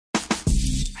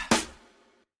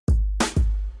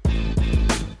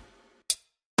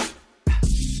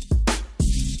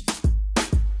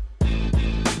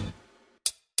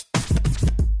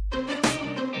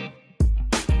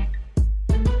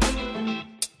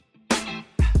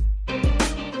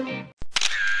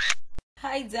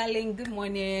Hi darling, good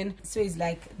morning. So it's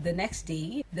like the next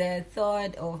day, the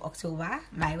 3rd of October.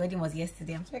 My wedding was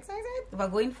yesterday. I'm so excited. We're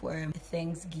going for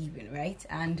Thanksgiving, right?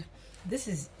 And this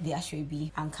is the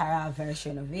Ashwebi Ankara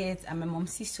version of it, and my mom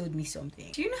sewed me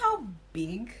something. Do you know how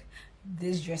big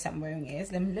this dress I'm wearing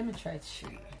is? Let me try to show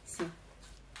you. See,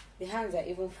 the hands are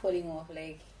even falling off.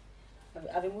 Like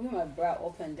I've been moving my bra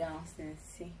up and down since.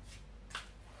 See,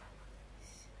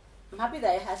 I'm happy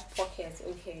that it has pockets.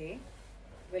 Okay,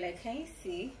 but like, can you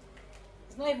see?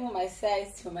 It's not even my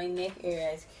size for my neck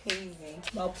area. It's crazy.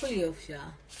 But I'll pull it off, yeah.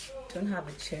 Don't have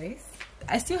a choice.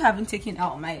 I still haven't taken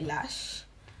out my lash.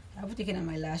 I haven't taken out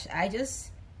my lash. I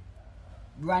just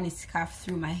ran a scarf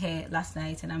through my hair last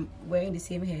night and I'm wearing the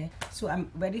same hair. So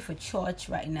I'm ready for church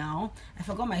right now. I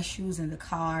forgot my shoes in the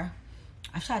car.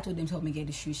 Actually, I told them to help me get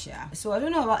the shoes. So I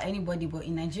don't know about anybody, but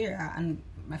in Nigeria and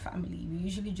my family, we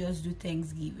usually just do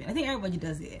Thanksgiving. I think everybody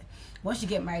does it. Once you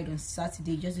get married on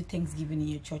Saturday, you just do Thanksgiving in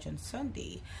your church on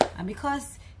Sunday. And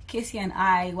because Casey and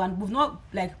I, we've not,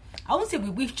 like, I won't say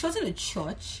we've chosen a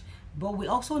church, but we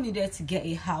also needed to get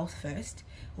a house first.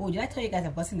 Oh, did I tell you guys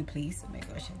I've gotten the place? Oh my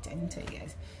gosh, I didn't tell you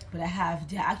guys. But I have.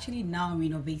 They're actually now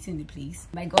renovating the place.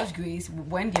 By God's grace,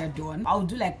 when they're done, I'll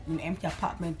do like an empty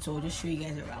apartment, so I'll just show you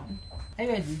guys around. Are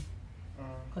you ready?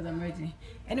 Because I'm ready.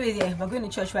 Anyways, yeah, we're going to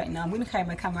church right now. I'm going to carry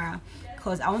my camera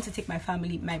because I want to take my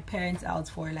family, my parents out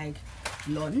for like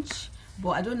lunch.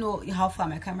 But I don't know how far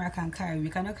my camera can carry. We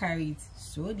cannot carry it.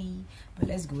 Sorry. But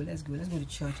let's go to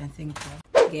church and thank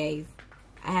God. Guys,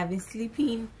 I have been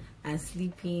sleeping and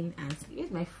sleeping and sleeping.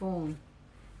 Where's my phone?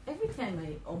 Every time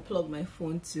I unplug my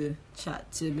phone to chat,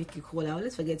 to make a call, I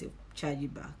always forget to charge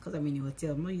it back because I'm in a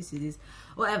hotel. I'm not used to this.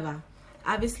 Whatever.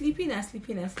 I've been sleeping and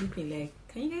sleeping and sleeping. Like,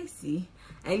 can you guys see?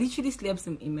 I literally slept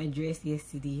in my dress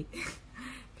yesterday.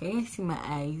 Can you see my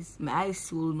eyes? My eyes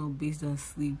swollen up based on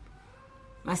sleep.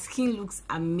 My skin looks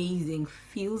amazing,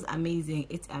 feels amazing,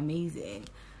 it's amazing.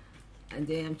 And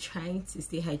then I'm trying to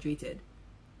stay hydrated.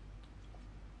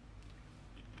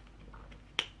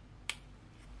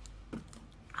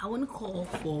 I want to call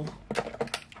for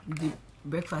the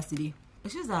breakfast today.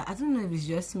 It's just that I don't know if it's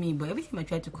just me, but every time I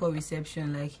try to call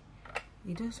reception, like,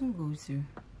 it doesn't go through.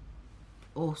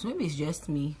 Oh, so maybe it's just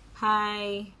me.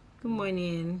 Hi, good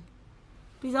morning.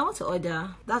 Please, I want to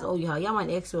order. That's all you have. Yam and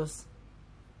Exos.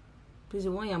 Please,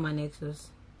 you want yam and Exos?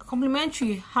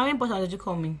 Complimentary. How many bottles did you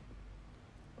call me?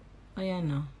 Oh yeah,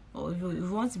 no. Oh, if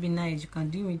you want to be nice, you can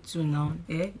do me 2 now.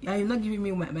 Yeah, you're not giving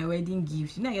me my wedding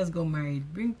gift. You know I just got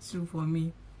married. Bring 2 for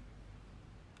me.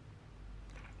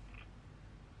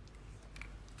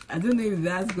 I don't know if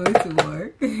that's going to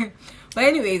work. But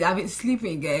anyways, I've been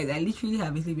sleeping, guys. I literally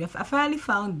have been sleeping. I finally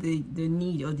found the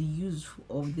need or the use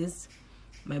of this,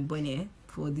 my bonnet,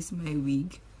 for this my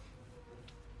wig.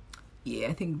 Yeah,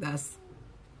 I think that's,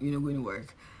 going to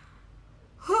work.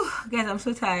 Guys, I'm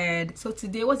so tired. So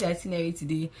today, what's the itinerary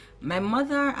today? My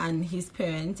mother and his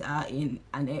parents are in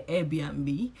an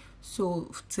Airbnb.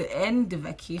 So to end the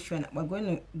vacation, we're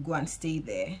going to go and stay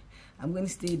there. I'm going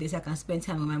to stay there so I can spend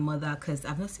time with my mother because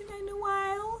I've not seen her in a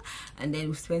while. And then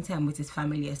we'll spend time with his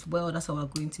family as well. That's what we're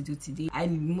going to do today. I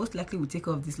most likely will take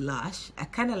off this lash. I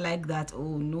kind of like that.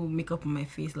 Oh, no makeup on my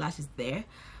face. Lash is there.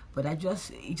 But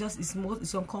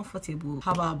it's uncomfortable.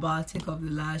 How about take off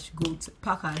the lash, go to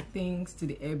pack our things to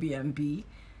the Airbnb,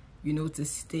 to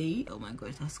stay. Oh my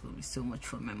gosh, that's gonna be so much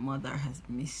fun. My mother has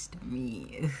missed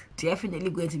me.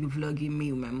 Definitely going to be vlogging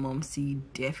me with my mom, so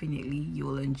definitely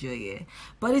you'll enjoy it.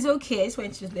 But it's okay. I just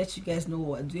want to let you guys know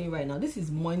what we're doing right now. This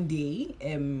is Monday,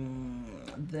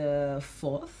 the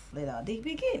 4th. Let our day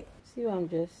begin. See what I'm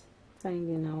just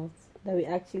finding out? That we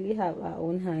actually have our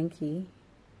own hanky.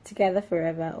 Together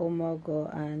Forever, Omogo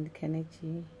and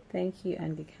Kenichi. Thank you,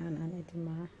 Anglican and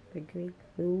Edima. We're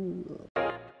grateful.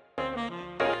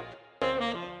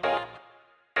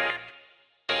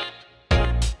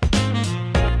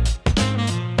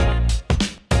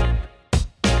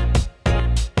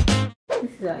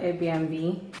 This is our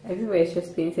Airbnb. Everywhere is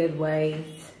just painted white,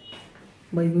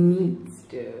 but it needs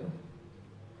to.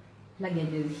 Like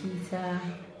there's a heater.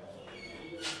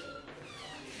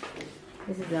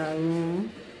 This is our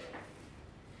room.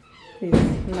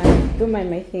 Don't mind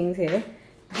my things here.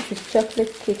 This is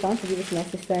chocolate cake. I want to give it to my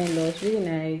sister-in-law. It's really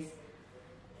nice.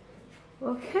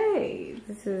 Okay,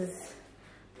 this is.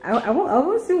 I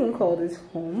won't call this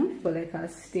home, but like a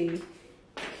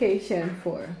staycation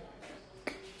for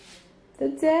the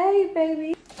day,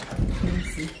 baby. Let me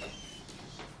see.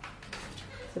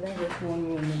 So that's just one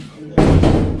room.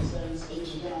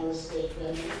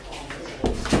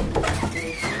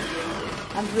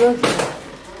 I'm vlogging.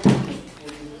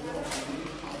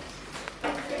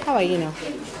 How are you now?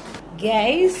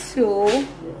 Guys, so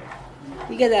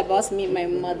You guys are about to meet my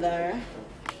mother.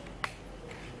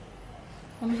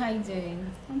 How are you doing?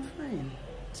 I'm fine.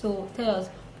 So tell us,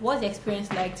 what's the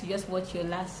experience like to just watch your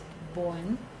last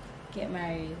born get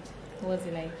married? What was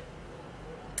it like?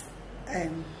 I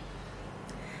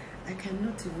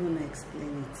cannot even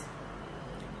explain it.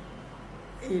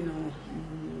 You know,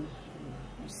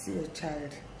 you see a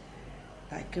child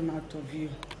that came out of you,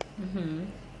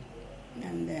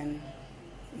 and then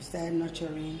you start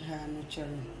nurturing her,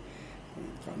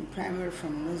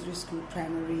 from nursery school,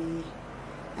 primary,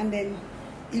 and then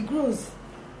he grows,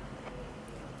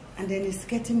 and then he's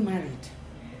getting married,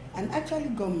 and actually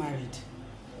got married.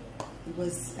 It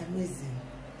was amazing.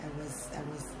 I was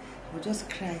just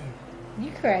crying.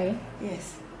 You cry?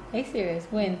 Yes. Are you serious?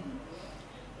 When?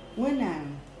 When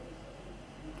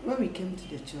we came to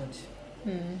the church,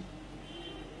 and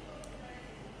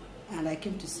I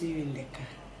came to see you in the car.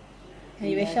 And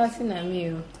you were shouting at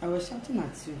me. I was shouting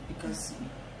at you because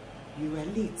you were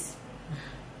late.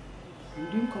 You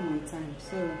didn't come on time.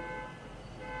 So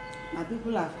my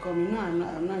people have come. You know, I'm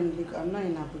not in Lagos. I'm not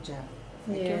in Abuja.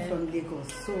 I came from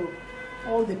Lagos. So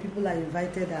all the people I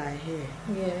invited are here.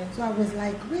 Yeah. So I was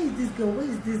like, where is this girl? Where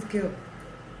is this girl?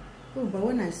 Oh, but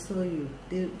when I saw you,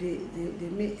 they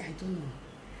made, I don't know.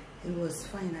 It was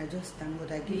fine. I just thank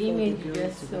God. I give all the glory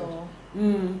to God.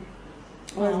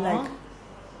 I was like,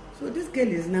 so this girl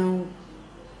is now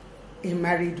a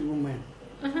married woman.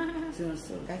 So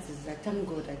that is, I thank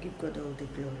God. I give God all the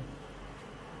glory.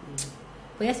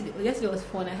 But yesterday was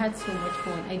fun. I had so much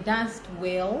fun. I danced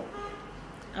well,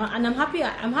 and I'm happy.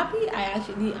 I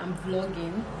actually am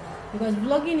vlogging, because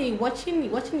vlogging, watching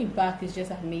it back is just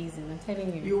amazing. I'm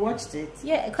telling you. You watched it?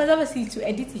 Yeah, because obviously to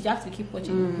edit it, you have to keep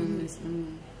watching the videos.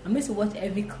 I'm going to watch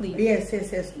every clip. Yes.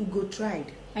 Ugo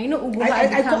tried. I know Ugo.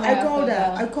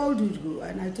 I called Ugo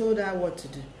and I told her what to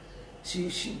do. She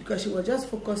because she was just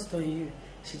focused on you.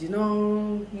 She did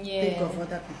not think of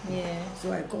other people. Yeah.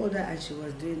 So I called her and she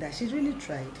was doing that. She really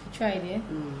tried. She tried, yeah.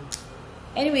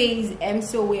 Anyways,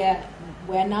 so we're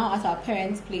now at our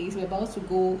parents' place. We're about to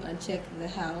go and check the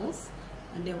house,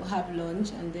 and then we'll have lunch,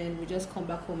 and then we'll just come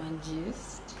back home and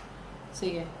gist. So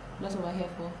yeah, that's what we're here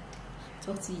for.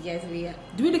 Talk to you guys later.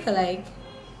 Do we look alike?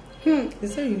 They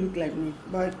say you look like me,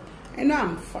 but I know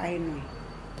I'm fine now.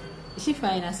 Is she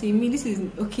fine? I see me. This is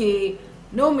okay.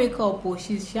 No makeup, or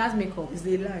she has makeup. It's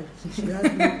a lie. She has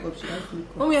makeup. She has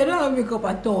makeup. Mommy, I don't have makeup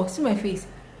at all. See my face.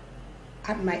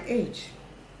 At my age,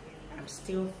 I'm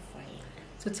still fine.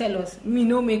 So tell us, me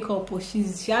no makeup, or she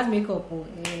has makeup, or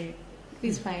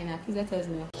please fine her. Please let us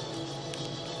know.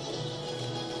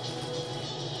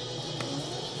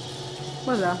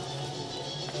 What's that?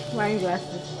 Wearing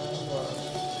glasses.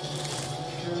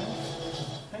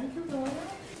 Thank you, Lord.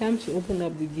 Time to open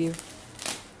up the gift.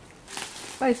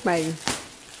 Why is smiling?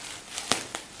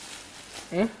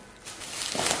 Eh?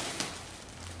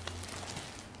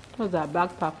 What's that?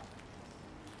 Backpack.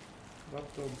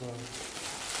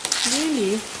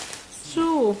 Really?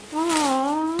 So,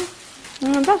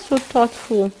 that's so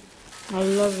thoughtful. I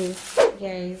love it.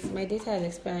 Guys, my data is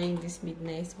expiring this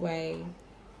midnight. Why?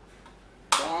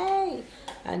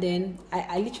 And then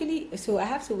I literally, so I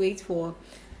have to wait for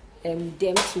them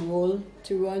to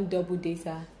run double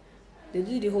data. They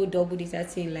do the whole double data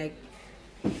thing like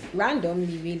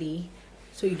randomly, really.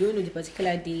 So you don't know the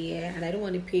particular day, and I don't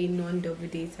want to pay non-double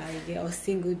data or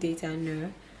single data.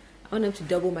 No, I want them to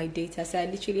double my data, so I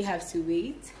literally have to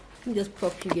wait. Let me just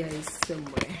prop you guys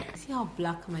somewhere. See how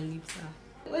black my lips are.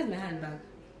 Where's my handbag?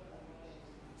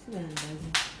 See my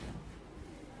handbag.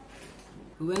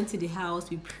 We went to the house,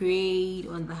 we prayed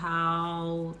on the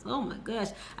house. Oh my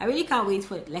gosh, I really can't wait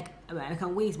for it. Like, I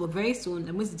can wait, but very soon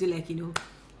I'm going to do, like, you know,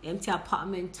 empty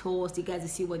apartment tours. You guys to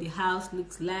see what the house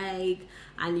looks like,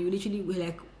 and you literally will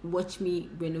like watch me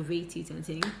renovate it and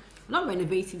things. Not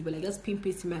renovate it, but like just pimp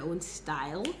it to my own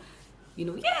style, you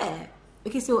know. Yeah.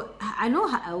 Okay, so I know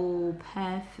how. Oh,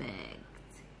 perfect.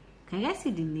 Can you guys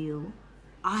see the nail?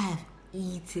 I have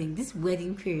eaten this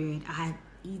wedding period. I have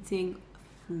eaten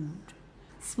food.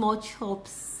 Small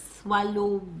chops,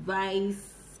 swallow,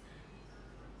 rice,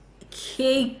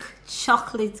 cake,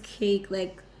 chocolate cake.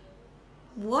 Like,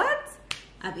 what?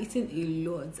 I've eaten a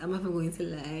lot. I'm not even going to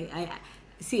lie. I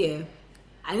see.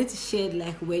 I need to share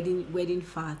like wedding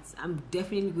fats. I'm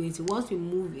definitely going to. Once we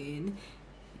move in,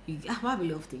 I have a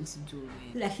lot of things to do.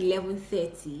 Man. Like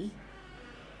 11:30.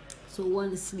 So want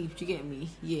to sleep, do you get me?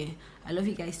 Yeah, I love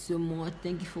you guys so much.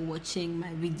 Thank you for watching my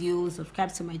videos.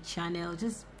 Subscribe to my channel.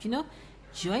 Just, you know,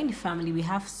 join the family. We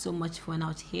have so much fun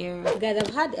out here. Guys,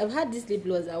 I've had this lip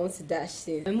gloss I want to dash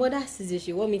in. My mother says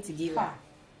she want me to give her.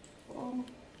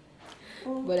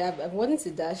 But but I've wanted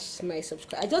to dash my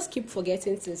subscribe. I just keep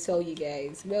forgetting to tell you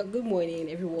guys. Well, good morning,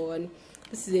 everyone.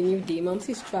 This is a new day. Mom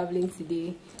is traveling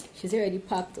today. She's already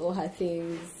packed all her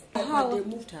things. How they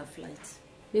moved her flight?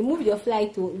 They moved your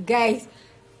flight to guys.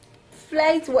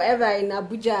 Flight whatever in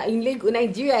Abuja, in Lagos,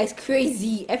 Nigeria is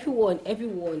crazy. Everyone,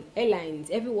 airlines,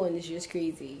 everyone is just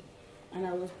crazy. And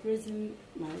I was praising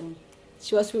my own.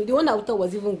 She was the one I thought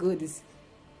was even good is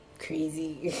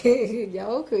crazy. They're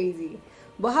all crazy.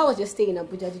 But how was your stay in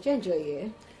Abuja? Did you enjoy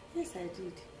it? Yes, I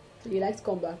did. So you like to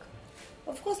come back?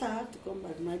 Of course, I have to come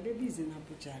back. My baby is in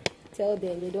Abuja. Tell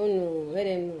them they don't know. Let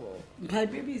them know. My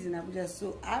baby is in Abuja,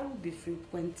 so I will be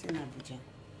frequenting Abuja.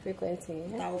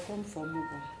 Frequenting. Yeah? I will come for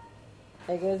Mugo.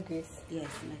 By God's grace. Yes,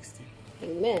 next time.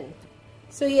 Amen.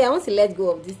 So yeah, I want to let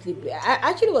go of this clip. I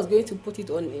actually was going to put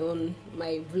it on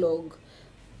my vlog,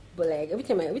 but like every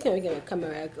time I get my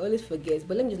camera, I always forget.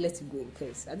 But let me just let it go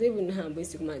because I don't even know how I'm going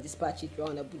to come and dispatch it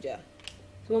around Abuja.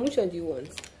 So Mom, which one do you want?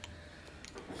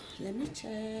 Let me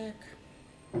check.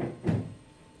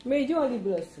 Mary, do you want lip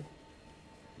gloss too?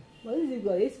 But this lip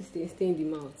gloss used to stay in the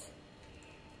mouth.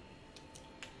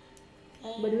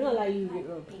 But they don't allow you to get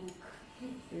rub.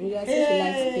 Really, I think she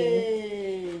likes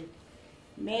pink.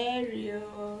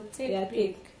 Mario, take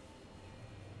pick.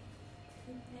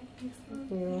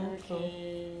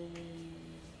 Okay.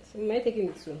 So am I taking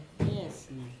it too? Yes,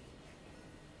 no.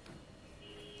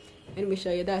 Anyway,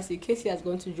 show you that. So Casey has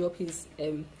gone to drop his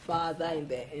father in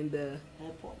the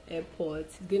airport.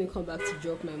 He's going to come back to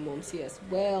drop my mom here as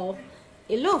well.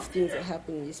 A lot of things are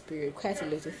happening in this period. Quite a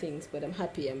lot of things, but I'm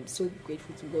happy. I'm so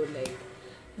grateful to God. Like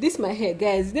this, my hair,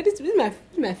 guys. This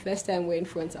is my first time wearing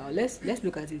frontal. Let's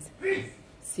look at it.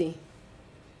 See.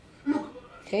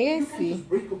 Can you guys see?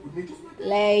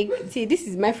 Like, see, this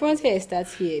is my front hair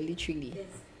starts here, literally.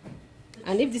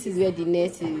 And if this is where the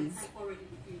net is,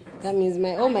 that means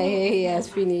all my hair here has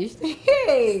finished.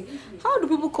 Hey, how do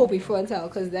people cope with frontal?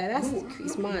 Because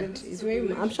it's mad. It's very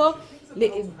mad. I'm sure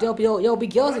there'll be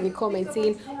girls in the comments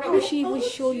saying, how will she even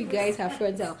show you guys her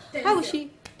frontal? How will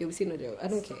she? They will say no, I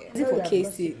don't care. Is it for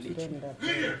Casey?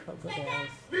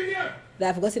 That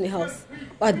I've forgotten the house.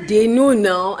 But they know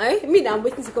now. I mean, I'm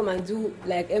waiting to come and do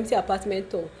like empty apartment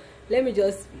tour. Let me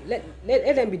just let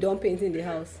them be done painting the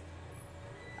house.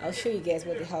 I'll show you guys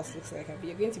what the house looks like.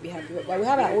 You're going to be happy. But we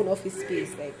have our own office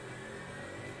space. Like,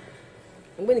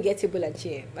 I'm going to get table and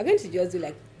chair. I'm going to just do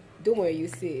like, don't worry, you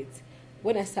see it.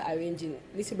 When I start arranging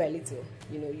little by little,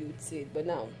 you would see it. But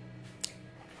now,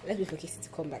 let's wait for Casey to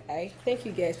come back. Thank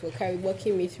you guys for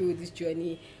walking me through this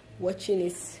journey, watching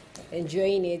it,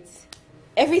 enjoying it,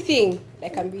 everything.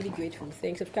 Like, I'm really grateful.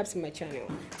 Thanks. Subscribe to my channel.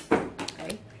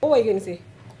 What were you going to say?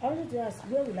 I wanted to ask,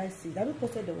 where will I see it? Have you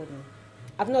posted the wedding?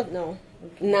 I've not now.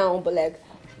 Okay. Now, but like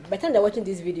by the time they're watching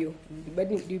this video, the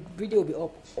video will be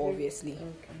up, obviously.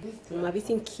 Okay. So I'm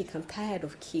eating cake. I'm tired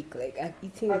of cake. Like I've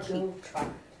eaten cake.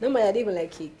 No, I don't even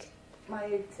like cake. My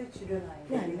two children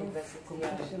are in university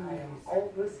and I am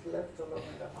always left alone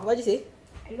in the house. What did you say?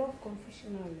 I love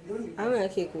confectionery. I don't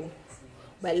like cake,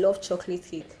 but I love chocolate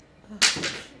cake.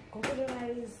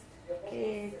 Confectioneries,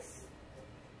 cakes,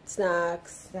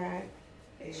 snacks. Bread.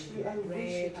 I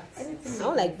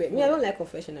don't like bread. I don't like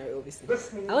confectionery, obviously.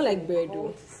 I don't like bread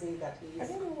though. I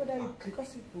don't know whether because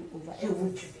people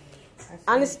overeat.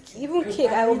 And it's, even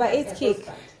cake, I overate cake.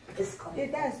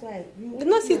 Yeah, that's why.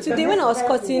 No, see, today when I was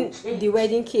cutting the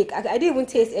wedding cake, I didn't even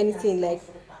taste anything. Like,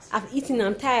 I've eaten,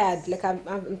 I'm tired. Like,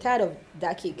 I'm tired of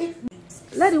that cake.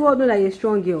 Let the world know that you're a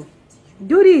strong girl.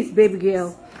 Do this, baby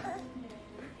girl.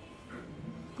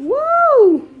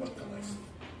 Woo!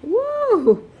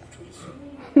 Woo!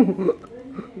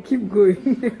 Keep going.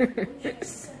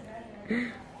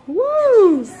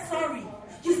 Woo! Sorry,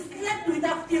 you slept with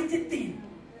that filthy thing.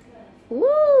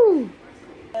 Woo!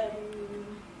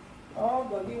 Oh,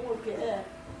 but you okay?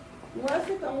 What's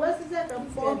that? They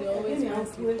always want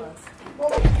slippers.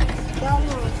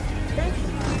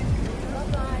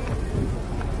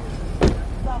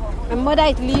 My mother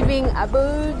is leaving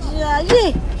Abuja.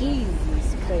 Yeah,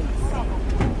 Jesus Christ.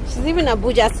 She's leaving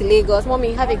Abuja to Lagos.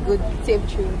 Mommy, have a good, safe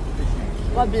trip.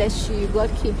 God bless you. God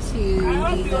keeps you.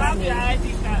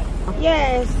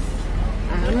 Yes.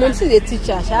 Mom's the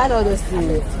teacher. She had all those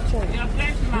things.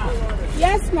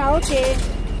 Yes, ma. Okay.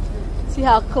 See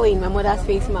how clean my mother's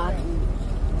face mask.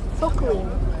 So clean.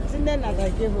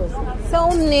 So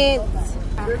neat.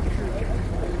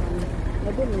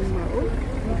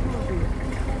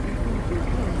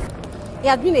 It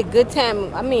has been a good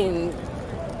time. I mean,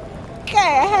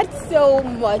 I had so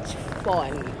much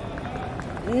fun.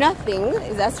 Nothing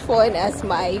is as fun as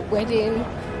my wedding,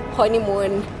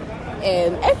 honeymoon,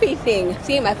 everything.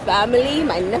 Seeing my family,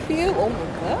 my nephew. Oh my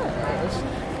gosh.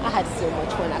 I had so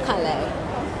much fun, I can't lie.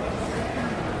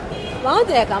 But one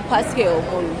day I can pass here or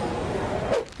mommy.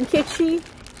 Nkechi,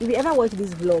 if you ever watch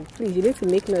this vlog, please, you need to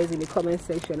make noise in the comment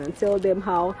section and tell them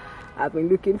how I've been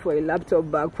looking for a laptop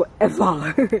bag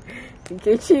forever.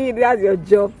 Nkechi, that's your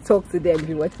job. Talk to them if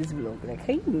you watch this vlog. Like,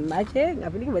 can you imagine?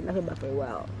 I've been looking for a laptop bag for a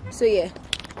while. So yeah,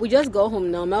 we just got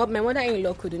home now. My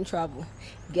mother-in-law couldn't travel.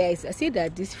 Guys, I see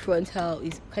that this frontal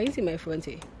is, can you see my front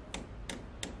here?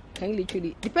 Can you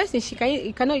literally, the person,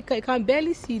 you can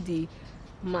barely see the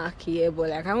mark here, but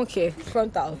like, I don't care,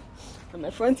 frontal. And my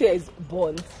front here is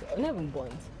burnt, not even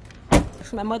burnt.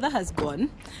 So my mother has gone.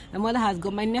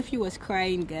 My nephew was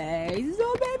crying, guys.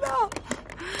 Oh baby,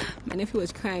 my nephew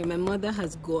was crying. My mother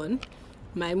has gone.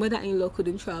 My mother-in-law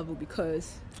couldn't travel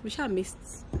because we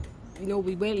missed, you know,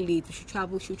 we went late.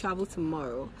 She'll travel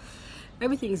tomorrow.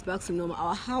 Everything is back to normal.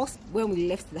 Our house, when we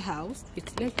left the house,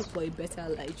 let's look for a better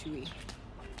light ray.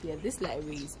 Yeah, this light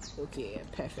ray is okay,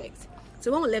 perfect.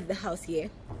 So when we left the house here,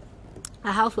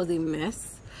 our house was a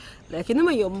mess. Like, you know,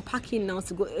 when you're packing now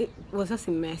to go, it was just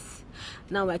a mess.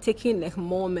 Now we're taking like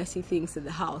more messy things to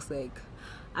the house. Like,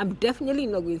 I'm definitely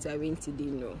not going to arrange today,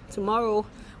 no. Tomorrow,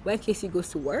 when Casey goes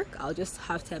to work, I'll just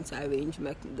have time to arrange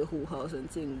the whole house and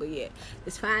thing. But yeah,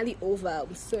 it's finally over.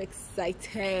 I'm so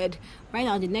excited. Right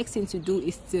now, the next thing to do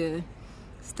is to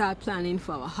start planning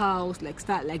for our house, like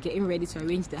start like getting ready to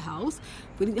arrange the house.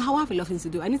 But I have a lot of things to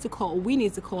do. We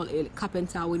need to call a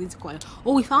carpenter. We need to call,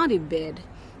 oh, we found a bed.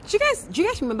 Do you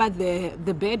guys remember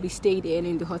the bed we stayed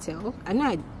in the hotel? I know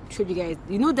I showed you guys,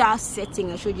 you know, that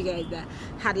setting I showed you guys that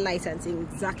had lights and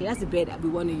things. Exactly, that's the bed that we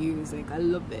want to use. Like, I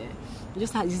love it.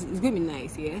 It's gonna be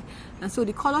nice, yeah. And so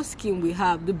the color scheme we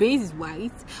have, the base is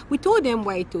white. We told them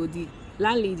white, or the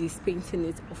landlady is painting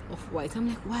it off white. I'm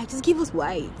like, why? Just give us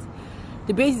white.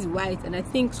 The base is white, and I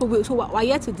think so we're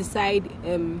yet to decide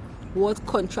what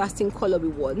contrasting color we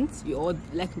want. We all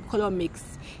like color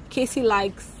mix. Casey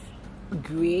likes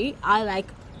gray, I like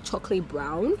chocolate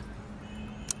brown.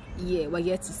 Yeah, we're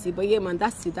yet to see, but yeah, man,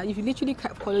 that's it. That if you literally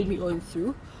followed me all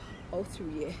through,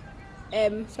 yeah.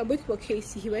 So I'm waiting for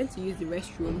Casey. He went to use the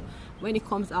restroom. When he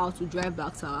comes out, we'll drive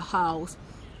back to our house,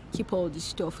 keep all the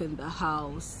stuff in the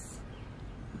house,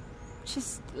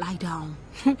 just lie down.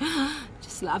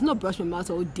 I've not brushed my mouth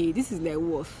all day. This is like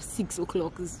what, 6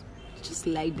 o'clock. Just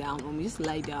lie down, mommy. Just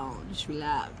lie down, just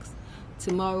relax.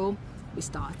 Tomorrow we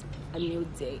start a new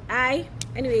day.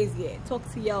 Anyways, yeah, talk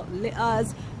to y'all later.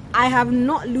 I have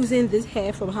not loosened this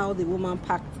hair from how the woman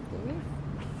packed it.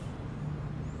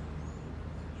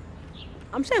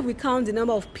 I'm sure if we count the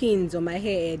number of pins on my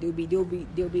hair, there'll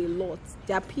be a lot.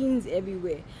 There are pins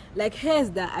everywhere, like hairs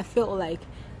that I felt like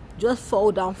just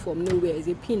fall down from nowhere. Is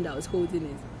a pin that was holding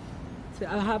it. So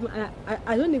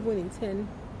I don't even intend.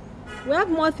 We have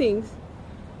more things.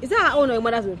 Is that our own or your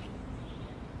mother's own?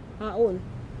 Our own.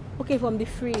 Okay, from the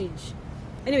fridge.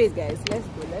 Anyways, guys,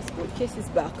 let's go. Casey's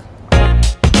back.